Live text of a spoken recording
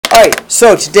Alright,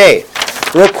 so today,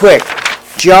 real quick,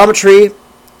 geometry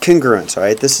congruence,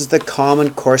 alright? This is the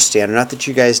Common Core standard. Not that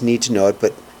you guys need to know it,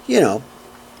 but, you know,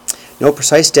 no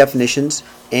precise definitions,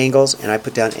 angles, and I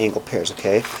put down angle pairs,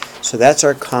 okay? So that's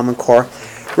our Common Core.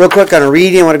 Real quick on a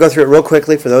reading, I want to go through it real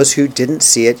quickly for those who didn't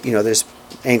see it. You know, there's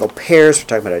angle pairs. We're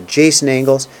talking about adjacent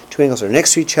angles. Two angles are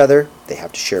next to each other. They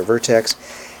have to share a vertex.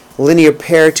 Linear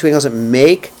pair, two angles that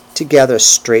make together a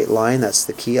straight line. That's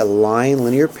the key, a line,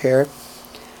 linear pair.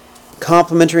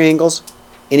 Complementary angles,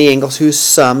 any angles whose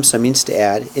sum means to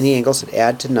add, any angles that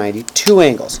add to 90. Two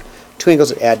angles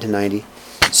that add to 90.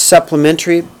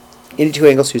 Supplementary, any two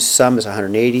angles whose sum is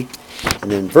 180. And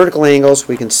then vertical angles,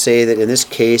 we can say that in this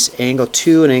case, angle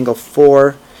 2 and angle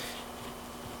 4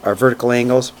 are vertical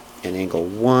angles, and angle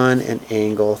 1 and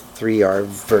angle 3 are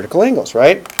vertical angles,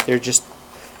 right? They're just,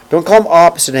 don't call them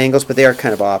opposite angles, but they are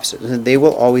kind of opposite, and they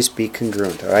will always be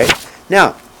congruent, all right?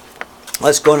 Now,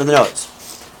 let's go into the notes.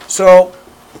 So,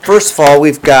 first of all,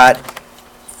 we've got,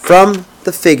 from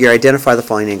the figure, identify the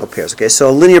following angle pairs. Okay, so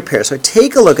a linear pair. So I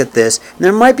take a look at this, and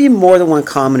there might be more than one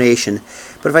combination,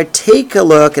 but if I take a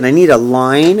look and I need a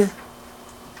line,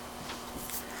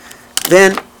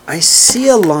 then I see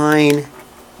a line,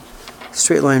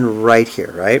 straight line right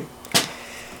here, right?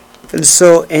 And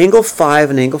so angle 5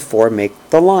 and angle 4 make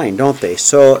the line, don't they?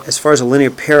 So as far as a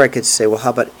linear pair, I could say, well, how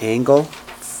about angle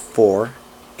 4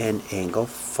 and angle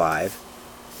 5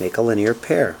 make a linear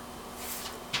pair?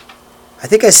 I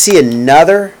think I see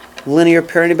another linear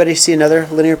pair. Anybody see another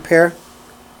linear pair?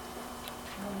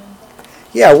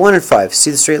 Yeah, 1 and 5. See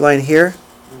the straight line here?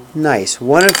 Nice.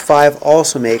 1 and 5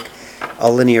 also make a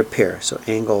linear pair. So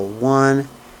angle 1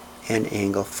 and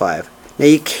angle 5. Now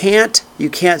you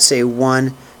can't say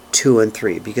 1, 2, and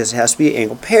 3 because it has to be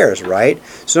angle pairs, right?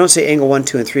 So don't say angle 1,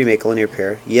 2, and 3 make a linear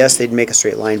pair. Yes, they'd make a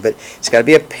straight line, but it's got to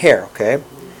be a pair, okay?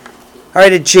 All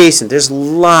right, adjacent. There's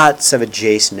lots of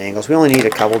adjacent angles. We only need a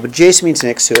couple, but adjacent means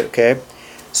next to it, okay?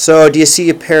 So do you see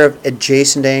a pair of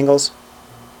adjacent angles?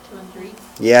 2 and 3.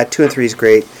 Yeah, 2 and 3 is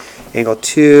great. Angle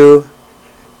 2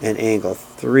 and angle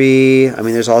 3. I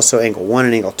mean, there's also angle 1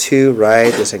 and angle 2,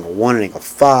 right? There's angle 1 and angle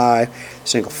 5.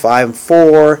 There's angle 5 and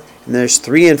 4. And there's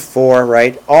 3 and 4,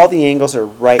 right? All the angles are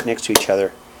right next to each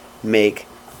other. Make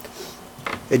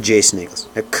adjacent angles.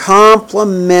 Now,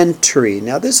 complementary.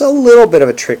 Now, this is a little bit of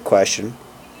a trick question.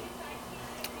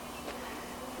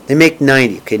 They make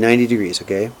 90, okay, 90 degrees,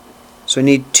 okay? So I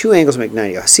need two angles to make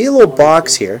 90. I see a little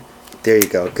box here. There you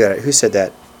go. Good. Who said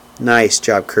that? Nice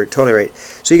job, Kurt. Totally right.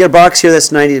 So you got a box here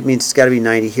that's 90. It means it's got to be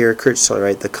 90 here. Kurt's totally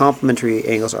right. The complementary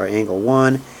angles are angle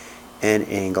 1 and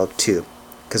angle 2.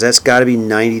 Because that's got to be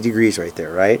 90 degrees right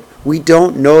there, right? We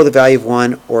don't know the value of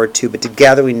 1 or 2, but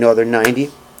together we know they're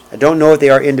 90. I don't know what they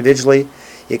are individually.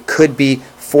 It could be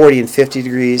 40 and 50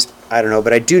 degrees. I don't know,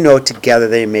 but I do know together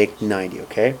they make 90,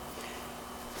 okay?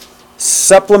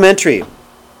 Supplementary.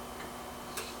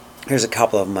 Here's a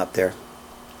couple of them up there.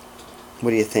 What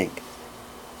do you think?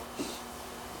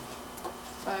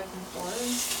 5 and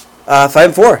 4. 5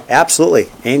 and 4, absolutely.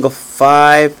 Angle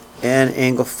 5 and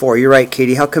angle 4. You're right,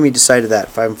 Katie. How come you decided that,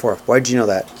 5 and 4? Why did you know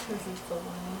that?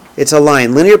 It's a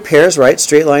line. Linear pairs, right?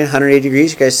 Straight line, 180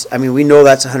 degrees. You guys, I mean, we know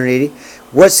that's 180.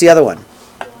 What's the other one?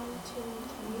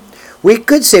 We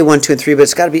could say 1, 2, and 3, but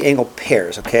it's got to be angle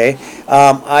pairs, okay?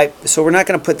 So we're not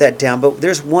going to put that down, but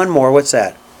there's one more. What's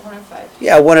that? 1 and 5.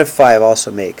 Yeah, 1 and 5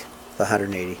 also make the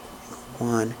 180.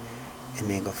 1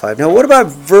 and angle 5. Now, what about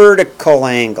vertical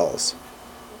angles?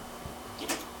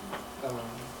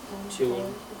 2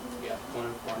 and 1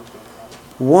 and 4 and 2 and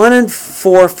 5. 1 and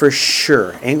 4 for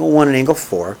sure. Angle 1 and angle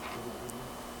 4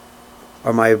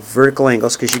 are my vertical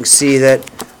angles because you can see that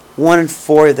 1 and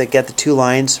 4, they get the two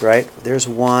lines, right? There's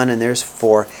 1 and there's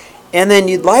 4. And then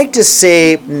you'd like to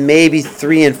say maybe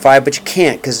 3 and 5, but you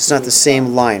can't because it's not the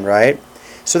same line, right?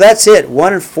 So that's it,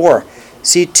 1 and 4.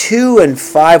 See, 2 and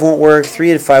 5 won't work,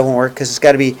 3 and 5 won't work because it's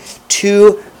got to be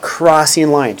two crossing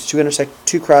lines,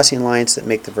 two crossing lines that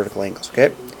make the vertical angles,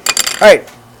 okay? All right,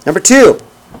 number 2.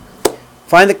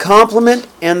 Find the complement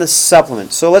and the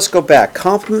supplement. So let's go back.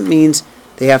 Complement means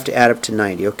they have to add up to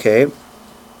 90, okay?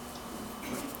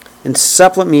 And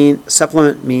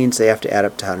supplement means they have to add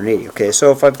up to 180, okay?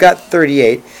 So if I've got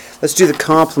 38, let's do the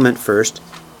complement first.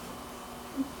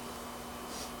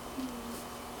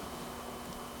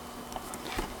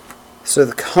 So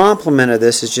the complement of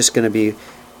this is just going to be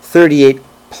 38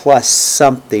 plus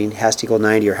something has to equal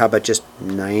 90, or how about just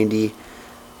 90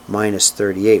 minus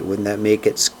 38? Wouldn't that make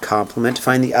its complement?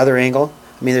 Find the other angle.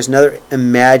 I mean, there's another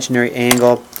imaginary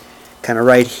angle kind of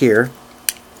right here.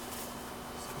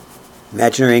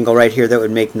 Imaginary angle right here that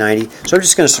would make 90. So I'm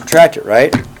just going to subtract it,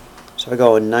 right? So if I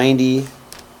go 90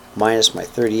 minus my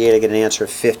 38, I get an answer of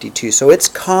 52. So its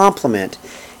complement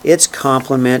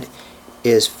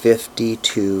is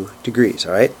 52 degrees,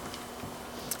 all right?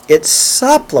 Its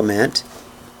supplement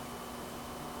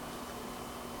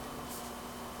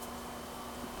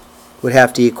would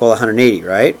have to equal 180,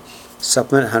 right?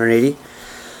 Supplement 180.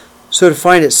 So to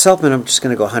find its supplement, I'm just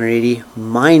going to go 180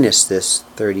 minus this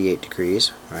 38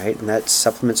 degrees, right? And that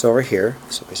supplement's over here.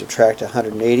 So we subtract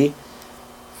 180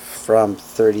 from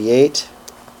 38,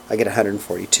 I get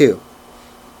 142.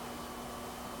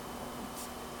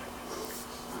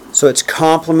 So its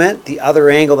complement, the other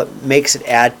angle that makes it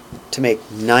add to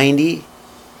make 90,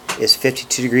 is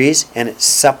 52 degrees, and its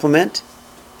supplement,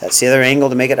 that's the other angle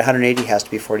to make it 180, has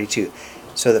to be 42.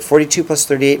 So the 42 plus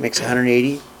 38 makes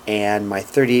 180, and my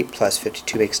 38 plus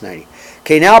 52 makes 90.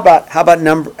 Okay, now how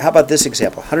about this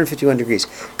example? 151 degrees.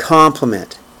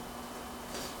 Complement.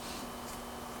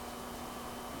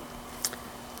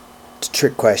 It's a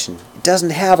trick question. It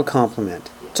doesn't have a complement.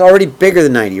 It's already bigger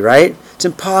than 90, right? It's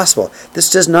impossible.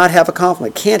 This does not have a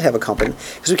complement. It can't have a complement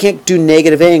because we can't do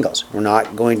negative angles. We're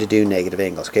not going to do negative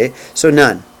angles, okay? So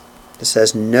none. This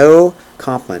has no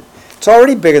complement. It's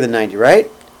already bigger than 90, right?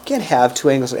 You can't have two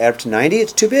angles that add up to 90.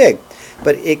 It's too big.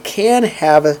 But it can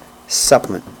have a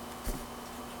supplement.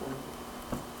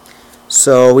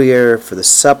 So we are, for the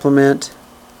supplement,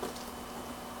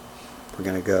 we're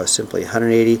going to go simply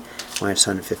 180 minus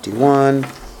 151.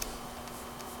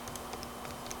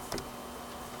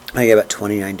 I get about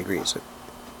 29 degrees.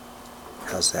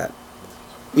 How's that?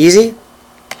 Easy?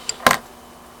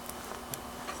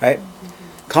 Right?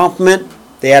 Complement,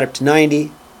 they add up to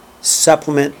 90.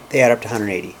 Supplement, they add up to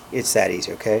 180. It's that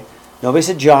easy, okay? Nobody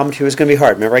said geometry was going to be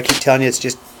hard. Remember, I keep telling you it's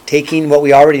just taking what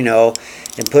we already know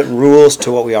and putting rules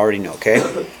to what we already know, okay?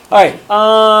 All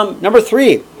right, number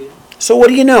 3. So what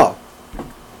do you know?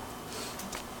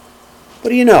 What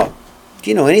do you know? Do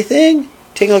you know anything?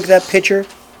 Take a look at that picture.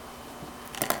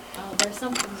 There's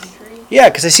something in the tree. Yeah,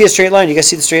 because I see a straight line. You guys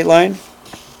see the straight line?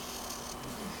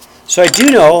 So I do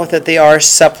know that they are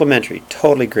supplementary.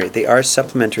 Totally great. They are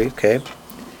supplementary, okay?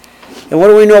 And what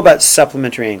do we know about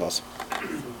supplementary angles?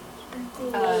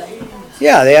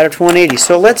 Yeah, they add up to 180.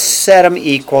 So let's set them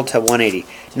equal to 180.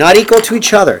 Not equal to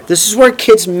each other. This is where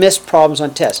kids miss problems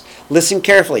on tests. Listen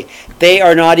carefully. They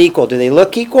are not equal. Do they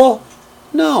look equal?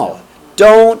 No.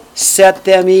 Don't set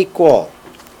them equal.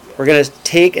 We're going to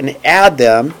take and add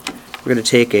them. We're going to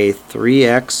take a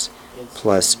 3x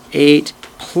plus 8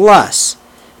 plus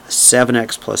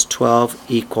 7x plus 12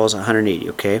 equals 180,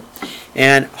 okay?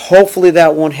 And hopefully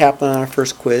that won't happen on our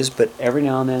first quiz, but every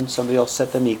now and then somebody will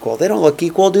set them equal. They don't look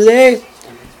equal, do they?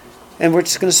 And we're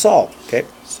just going to solve, okay?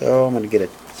 So I'm going to get a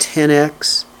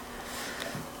 10x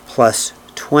plus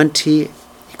 20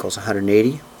 equals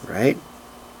 180, right?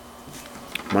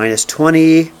 Minus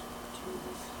 20,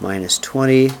 minus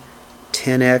 20,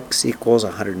 10x equals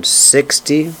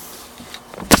 160. Am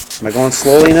I going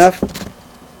slowly enough?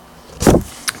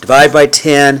 Divide by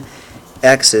 10,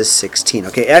 x is 16.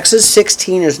 Okay, x is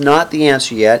 16 is not the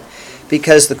answer yet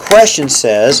because the question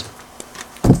says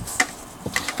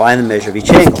find the measure of each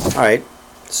angle. All right,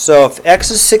 so if x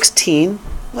is 16,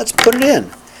 let's put it in.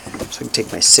 So I can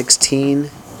take my 16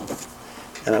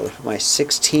 and I would put my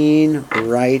 16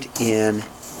 right in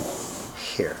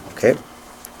here, okay?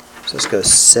 So let's go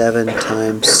 7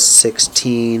 times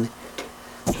 16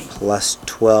 plus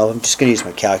 12. I'm just going to use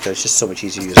my calculator. It's just so much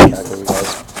easier to use a calculator,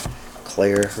 guys.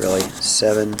 Clear, really.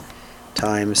 7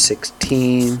 times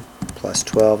 16 plus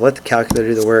 12. Let the calculator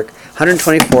do the work.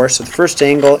 124. So the first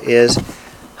angle is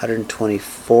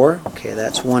 124. Okay,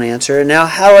 that's one answer. And now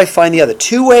how do I find the other?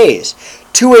 Two ways.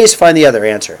 Two ways to find the other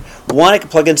answer. One, I can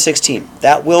plug in 16.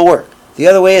 That will work. The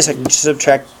other way is I can just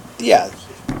subtract. Yeah,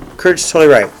 Kurt's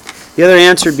totally right. The other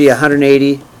answer would be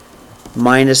 180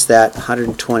 minus that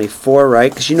 124,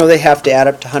 right? Because you know they have to add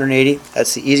up to 180.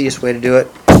 That's the easiest way to do it.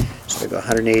 So I go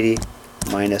 180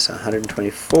 minus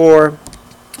 124.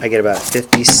 I get about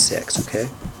 56, okay?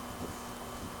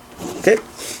 Okay.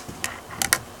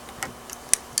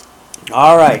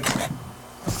 All right.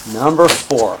 Number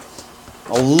 4.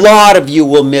 A lot of you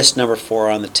will miss number 4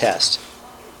 on the test.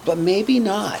 But maybe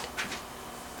not.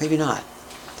 Maybe not.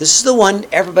 This is the one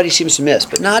everybody seems to miss,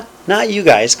 but not you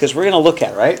guys, because we're going to look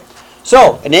at it, right?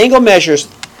 So, an angle measure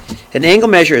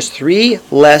is 3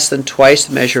 less than twice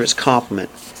the measure of its complement.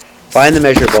 Find the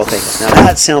measure of both angles. Now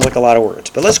that sounds like a lot of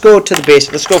words, but let's go to the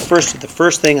basic. Let's go first to the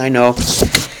first thing I know.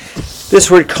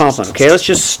 This word complement. Okay, let's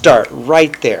just start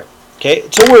right there. Okay,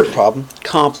 it's a word problem.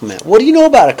 Complement. What do you know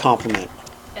about a complement?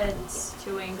 It's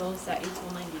two angles that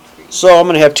equal 90 degrees. So I'm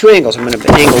going to have two angles. I'm going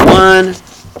to have angle 1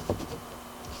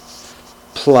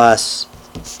 plus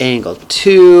angle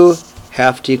 2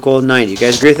 have to equal 90. You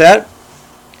guys agree with that?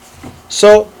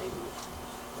 So,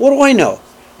 what do I know?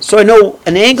 So I know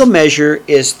an angle measure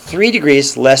is 3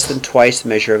 degrees less than twice the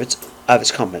measure of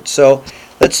its complement. So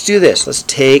let's do this.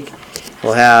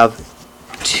 We'll have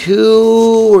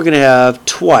 2, we're going to have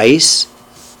twice,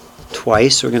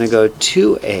 so we're going to go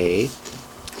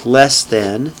 2a less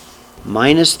than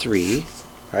minus 3,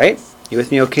 right? You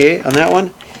with me okay on that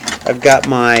one? I've got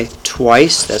my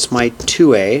twice, that's my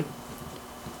 2a,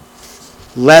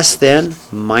 less than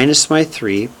minus my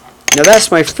 3. Now that's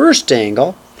my first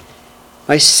angle.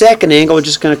 My second angle we're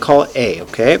just going to call A,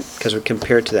 okay? Because we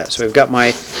compare it to that. So we've got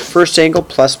my first angle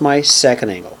plus my second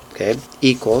angle, okay?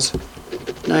 Equals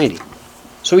 90.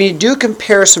 So when you do a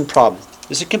comparison problem,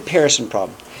 this is a comparison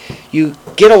problem. You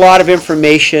get a lot of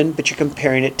information, but you're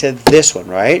comparing it to this one,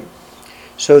 right?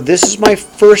 So this is my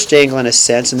first angle in a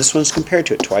sense, and this one's compared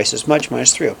to it twice as much,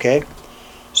 minus 3, okay?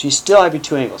 So you still have your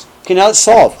two angles. Okay, now let's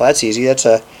solve. Well, that's easy. That's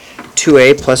a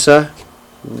 2a plus a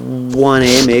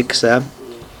 1a makes a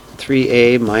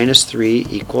 3a minus 3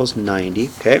 equals 90,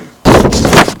 okay?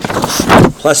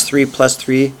 Plus 3,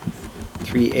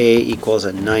 3a equals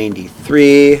a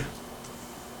 93.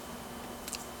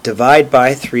 Divide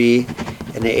by 3,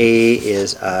 and a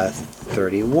is a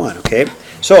 31, okay?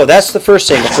 So that's the first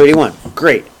angle, 31.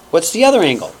 Great. What's the other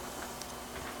angle?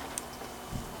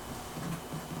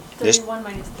 31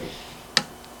 minus 3.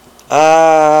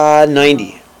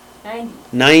 90. 90.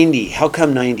 90. How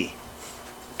come 90?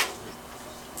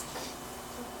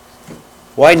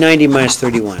 Why 90 minus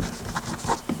 31?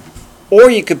 Or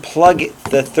you could plug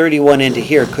the 31 into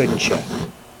here, couldn't you?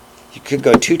 You could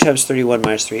go 2 times 31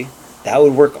 minus 3. That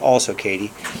would work also,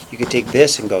 Katie. You could take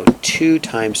this and go 2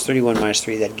 times 31 minus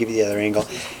 3. That'd give you the other angle.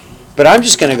 But I'm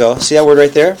just going to go, see that word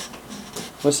right there?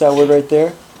 What's that word right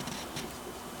there?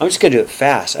 I'm just going to do it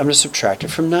fast. I'm going to subtract it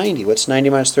from 90. What's 90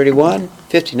 minus 31?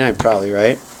 59 probably,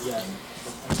 right? Yeah.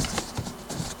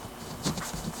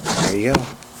 There you go.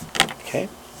 Okay.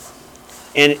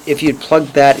 And if you'd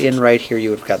plugged that in right here, you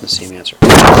would have gotten the same answer.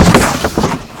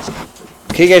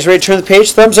 Okay, you guys ready to turn the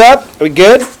page? Thumbs up. Are we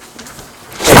good?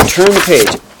 Okay, turn the page.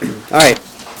 All right.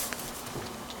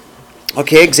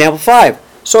 Okay, example 5.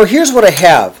 So here's what I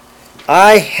have.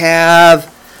 I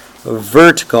have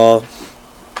vertical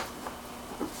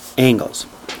angles.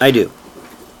 I do.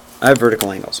 I have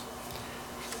vertical angles.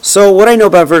 So what I know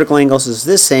about vertical angles is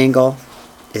this angle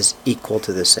is equal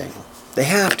to this angle. They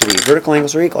have to be. Vertical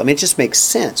angles are equal. I mean, it just makes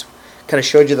sense. Kind of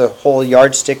showed you the whole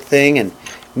yardstick thing and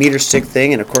meter stick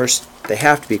thing, and of course they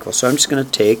have to be equal. So I'm just going to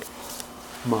take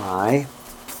my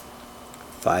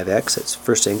 5x, that's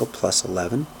first angle, plus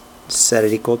 11, set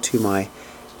it equal to my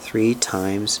 3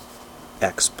 times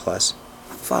x plus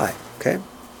 5, okay?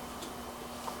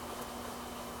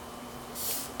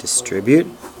 Distribute.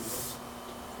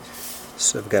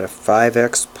 So I've got a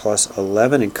 5x plus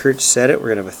 11, and Kurt said it,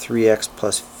 we're going to have a 3x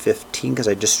plus 15 because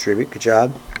I distribute. Good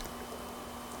job.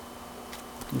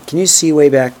 Can you see way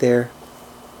back there?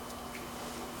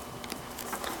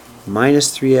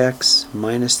 Minus 3x,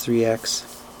 minus 3x.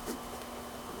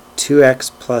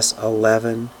 2x plus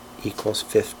 11 equals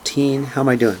 15. How am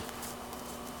I doing?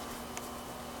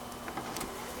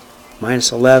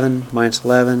 Minus 11,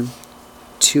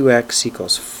 2x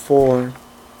equals 4.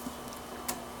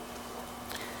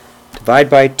 Divide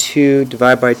by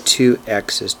 2,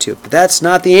 x is 2. But that's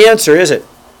not the answer, is it?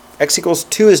 X equals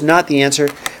 2 is not the answer.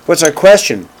 What's our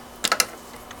question?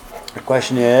 Our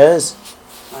question is...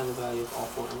 Find the value of all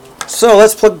 4 angles. So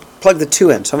let's plug the 2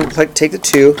 in. So I'm going to take the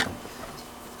 2.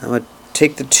 I'm going to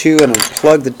take the 2 and I'll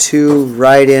plug the 2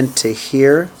 right into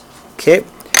here. Okay.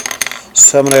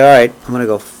 So I'm going to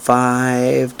go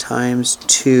 5 times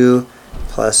 2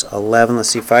 plus 11. Let's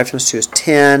see, 5 times 2 is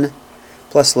 10.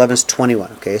 Plus 11 is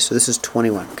 21. Okay, so this is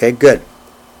 21. Okay, good.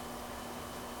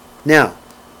 Now,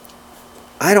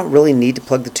 I don't really need to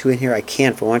plug the 2 in here. I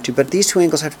can if I want to, but these two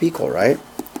angles have to be equal, right?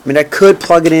 I mean, I could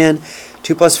plug it in.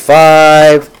 2 plus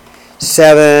 5,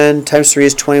 7 times 3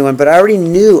 is 21, but I already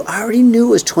knew it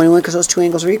was 21 because those two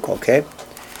angles are equal, okay?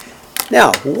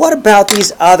 Now, what about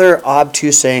these other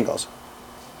obtuse angles?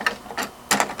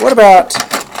 What about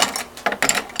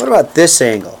this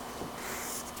angle?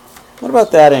 What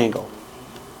about that angle?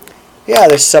 Yeah,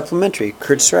 they're supplementary.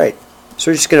 Kurt's right.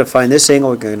 So we're just going to find this angle.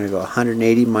 We're going to go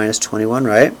 180 minus 21,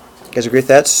 right? You guys agree with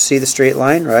that? See the straight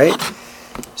line, right?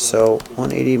 So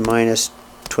 180 minus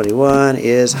 21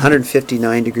 is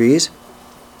 159 degrees.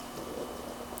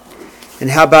 And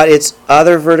how about its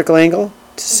other vertical angle?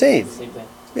 It's the same. Same thing.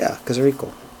 Yeah, because they're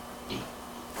equal.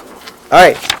 All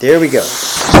right, there we go.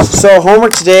 So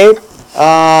homework today.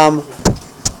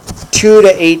 2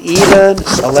 to 8 even,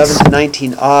 11 to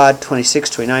 19 odd, 26,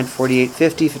 29, 48,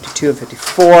 50, 52, and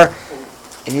 54.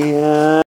 And